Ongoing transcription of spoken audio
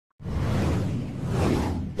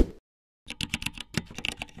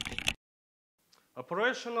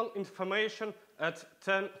Operational information at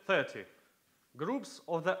 10:30. Groups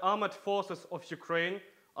of the armed forces of Ukraine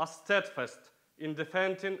are steadfast in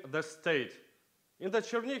defending the state. In the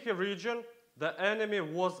Chernihiv region, the enemy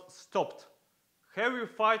was stopped. Heavy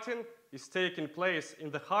fighting is taking place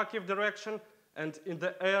in the Kharkiv direction and in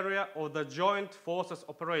the area of the Joint Forces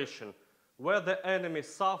operation, where the enemy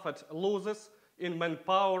suffered losses in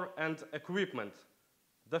manpower and equipment.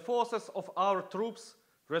 The forces of our troops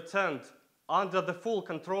returned under the full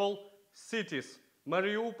control cities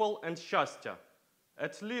Mariupol and Shastya.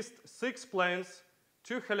 At least 6 planes,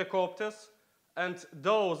 2 helicopters, and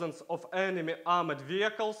dozens of enemy armored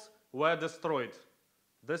vehicles were destroyed.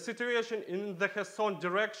 The situation in the Kherson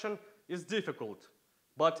direction is difficult,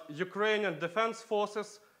 but Ukrainian defense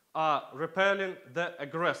forces are repelling the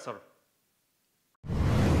aggressor.